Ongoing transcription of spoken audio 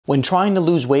When trying to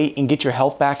lose weight and get your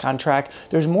health back on track,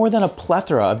 there's more than a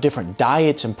plethora of different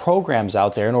diets and programs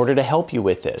out there in order to help you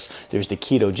with this. There's the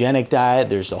ketogenic diet,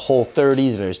 there's the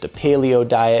Whole30, there's the paleo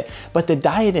diet, but the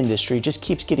diet industry just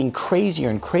keeps getting crazier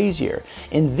and crazier.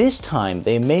 And this time,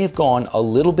 they may have gone a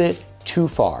little bit too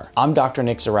far. I'm Dr.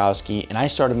 Nick Zyrowski, and I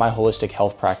started my holistic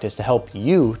health practice to help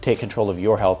you take control of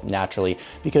your health naturally,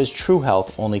 because true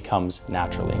health only comes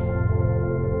naturally.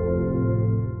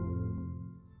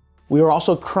 We are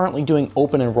also currently doing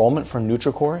open enrollment for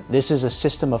NutriCore. This is a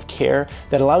system of care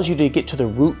that allows you to get to the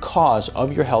root cause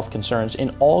of your health concerns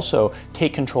and also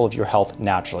take control of your health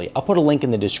naturally. I'll put a link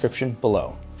in the description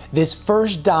below. This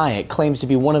first diet claims to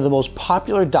be one of the most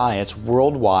popular diets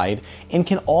worldwide and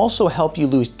can also help you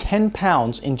lose 10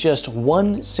 pounds in just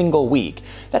one single week.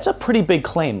 That's a pretty big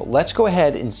claim. Let's go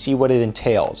ahead and see what it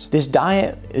entails. This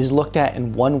diet is looked at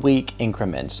in 1 week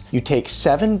increments. You take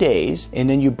 7 days and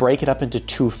then you break it up into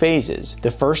 2 phases.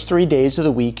 The first 3 days of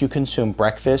the week you consume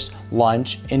breakfast,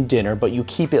 lunch, and dinner, but you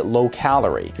keep it low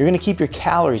calorie. You're gonna keep your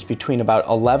calories between about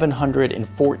 1,100 and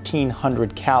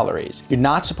 1,400 calories. You're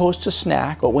not supposed to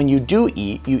snack, but when you do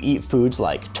eat, you eat foods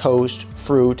like toast,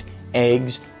 fruit,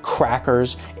 eggs,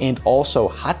 crackers, and also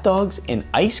hot dogs and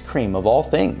ice cream of all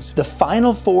things. The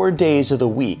final 4 days of the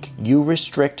week, you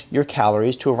restrict your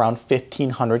calories to around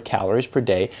 1,500 calories per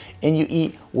day, and you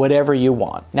eat whatever you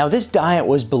want. Now, this diet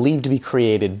was believed to be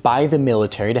created by the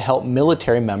military to help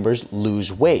military members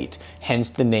lose weight, hence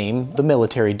the name, the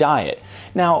military diet.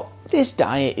 Now, this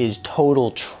diet is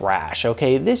total trash,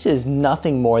 okay? This is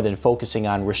nothing more than focusing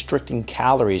on restricting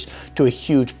calories to a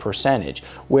huge percentage,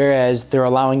 whereas they're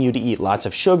allowing you to eat lots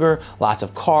of sugar, lots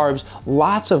of carbs,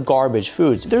 lots of garbage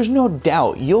foods. There's no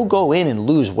doubt you'll go in and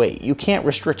lose weight. You can't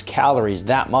restrict calories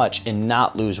that much and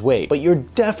not lose weight, but you're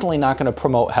definitely not gonna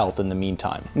promote health in the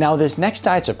meantime. Now, this next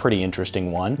diet's a pretty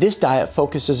interesting one. This diet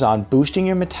focuses on boosting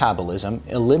your metabolism,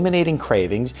 eliminating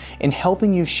cravings, and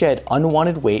helping you shed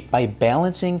unwanted weight by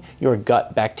balancing your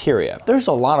gut bacteria. There's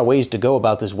a lot of ways to go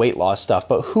about this weight loss stuff,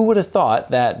 but who would have thought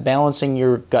that balancing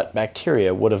your gut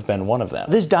bacteria would have been one of them?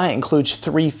 This diet includes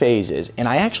 3 phases, and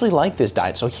I actually like this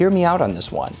diet, so hear me out on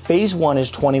this one. Phase 1 is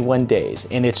 21 days,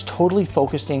 and it's totally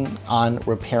focusing on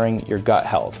repairing your gut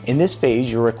health. In this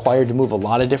phase, you're required to move a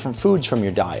lot of different foods from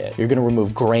your diet. You're gonna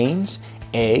remove grains,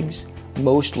 eggs,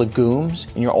 most legumes,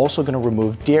 and you're also going to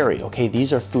remove dairy, okay?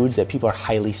 These are foods that people are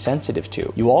highly sensitive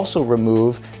to. You also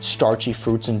remove starchy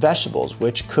fruits and vegetables,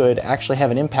 which could actually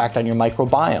have an impact on your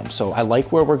microbiome, so I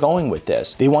like where we're going with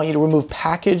this. They want you to remove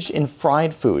packaged and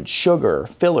fried foods, sugar,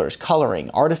 fillers, coloring,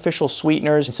 artificial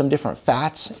sweeteners, and some different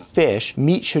fats, fish.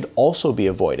 Meat should also be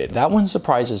avoided. That one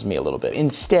surprises me a little bit.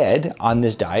 Instead, on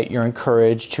this diet, you're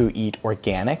encouraged to eat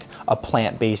organic, a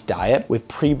plant-based diet with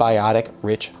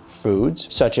prebiotic-rich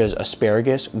foods, such as asparagus,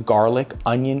 garlic,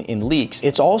 onion, and leeks.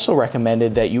 It's also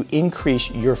recommended that you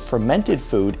increase your fermented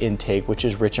food intake, which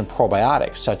is rich in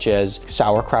probiotics, such as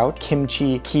sauerkraut,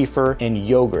 kimchi, kefir, and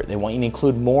yogurt. They want you to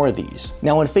include more of these.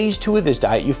 Now, in phase 2 of this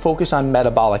diet, you focus on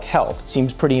metabolic health.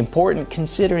 Seems pretty important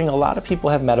considering a lot of people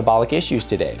have metabolic issues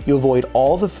today. You avoid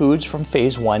all the foods from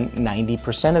phase 1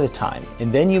 90% of the time,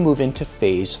 and then you move into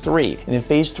phase 3. And in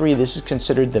phase 3, this is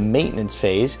considered the maintenance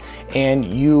phase, and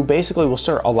you basically will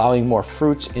start allowing more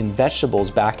fruits and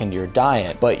vegetables back into your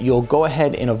diet, but you'll go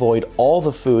ahead and avoid all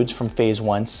the foods from phase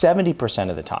 1 70%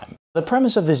 of the time. The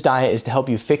premise of this diet is to help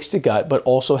you fix the gut, but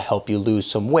also help you lose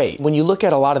some weight. When you look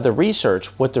at a lot of the research,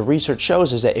 what the research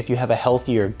shows is that if you have a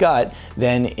healthier gut,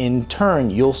 then in turn,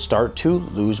 you'll start to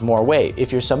lose more weight.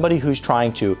 If you're somebody who's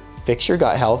trying to fix your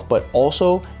gut health, but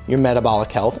also your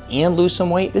metabolic health and lose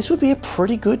some weight, this would be a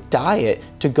pretty good diet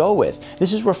to go with.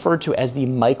 This is referred to as the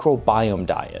microbiome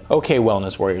diet. Okay,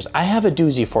 wellness warriors, I have a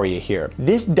doozy for you here.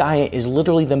 This diet is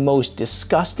literally the most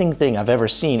disgusting thing I've ever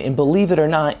seen, and believe it or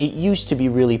not, it used to be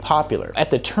really popular.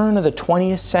 At the turn of the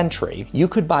 20th century, you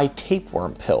could buy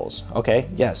tapeworm pills, okay?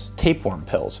 Yes, tapeworm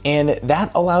pills. And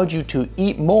that allowed you to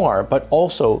eat more, but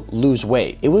also lose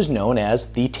weight. It was known as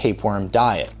the tapeworm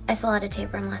diet. I swallowed a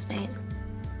tapeworm last night.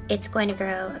 It's going to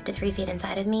grow up to 3 feet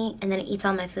inside of me, and then it eats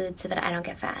all my food so that I don't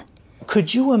get fat.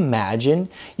 Could you imagine?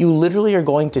 You literally are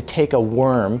going to take a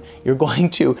worm, you're going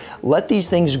to let these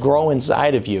things grow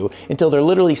inside of you until they're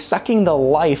literally sucking the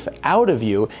life out of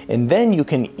you, and then you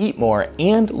can eat more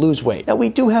and lose weight. Now, we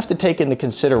do have to take into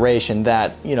consideration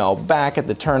that, you know, back at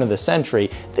the turn of the century,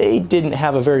 they didn't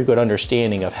have a very good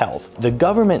understanding of health. The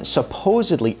government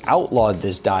supposedly outlawed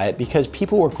this diet because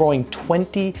people were growing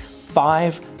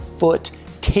 25-foot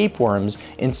tapeworms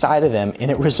inside of them,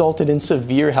 and it resulted in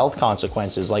severe health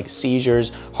consequences like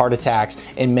seizures, heart attacks,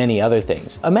 and many other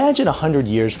things. Imagine 100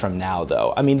 years from now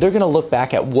though. I mean, they're gonna look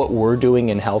back at what we're doing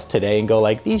in health today and go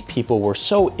like, these people were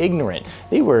so ignorant.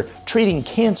 They were treating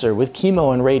cancer with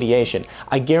chemo and radiation.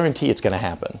 I guarantee it's gonna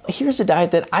happen. Here's a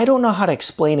diet that I don't know how to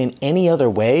explain in any other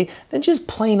way than just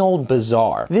plain old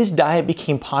bizarre. This diet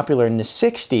became popular in the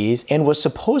 60s and was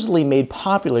supposedly made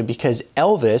popular because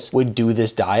Elvis would do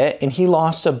this diet and he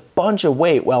lost a bunch of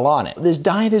weight while on it. This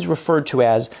diet is referred to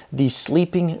as the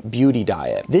Sleeping Beauty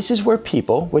diet. This is where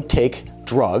people would take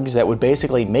drugs that would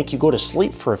basically make you go to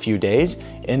sleep for a few days,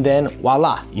 and then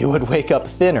voila, you would wake up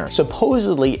thinner.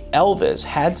 Supposedly, Elvis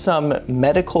had some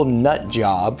medical nut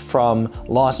job from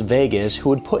Las Vegas who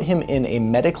would put him in a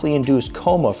medically induced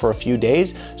coma for a few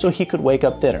days so he could wake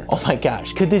up thinner. Oh my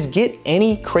gosh, could this get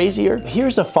any crazier?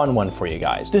 Here's a fun one for you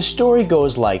guys. The story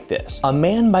goes like this. A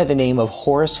man by the name of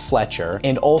Horace Fletcher,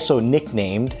 and also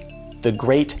nicknamed the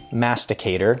Great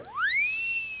Masticator,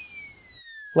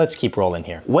 let's keep rolling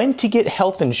here, went to get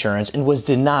health insurance and was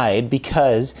denied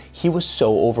because he was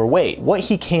so overweight. What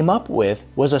he came up with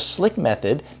was a slick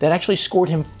method that actually scored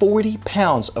him 40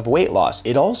 pounds of weight loss.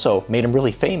 It also made him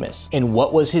really famous. And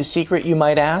what was his secret, you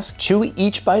might ask? Chew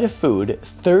each bite of food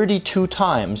 32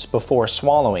 times before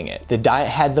swallowing it. The diet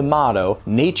had the motto,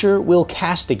 nature will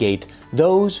castigate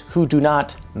those who do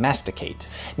not masticate.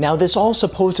 Now, this all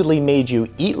supposedly made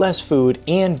you eat less food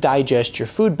and digest your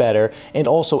food better, and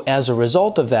also as a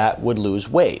result of that would lose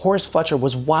weight. Horace Fletcher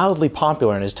was wildly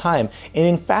popular in his time, and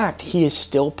in fact, he is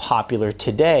still popular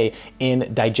today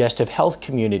in digestive health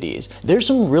communities. There's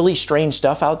some really strange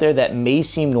stuff out there that may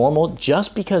seem normal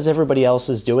just because everybody else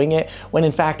is doing it, when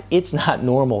in fact, it's not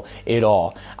normal at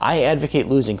all. I advocate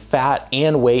losing fat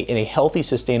and weight in a healthy,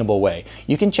 sustainable way.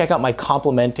 You can check out my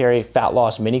complimentary fat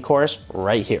loss mini course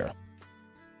right here.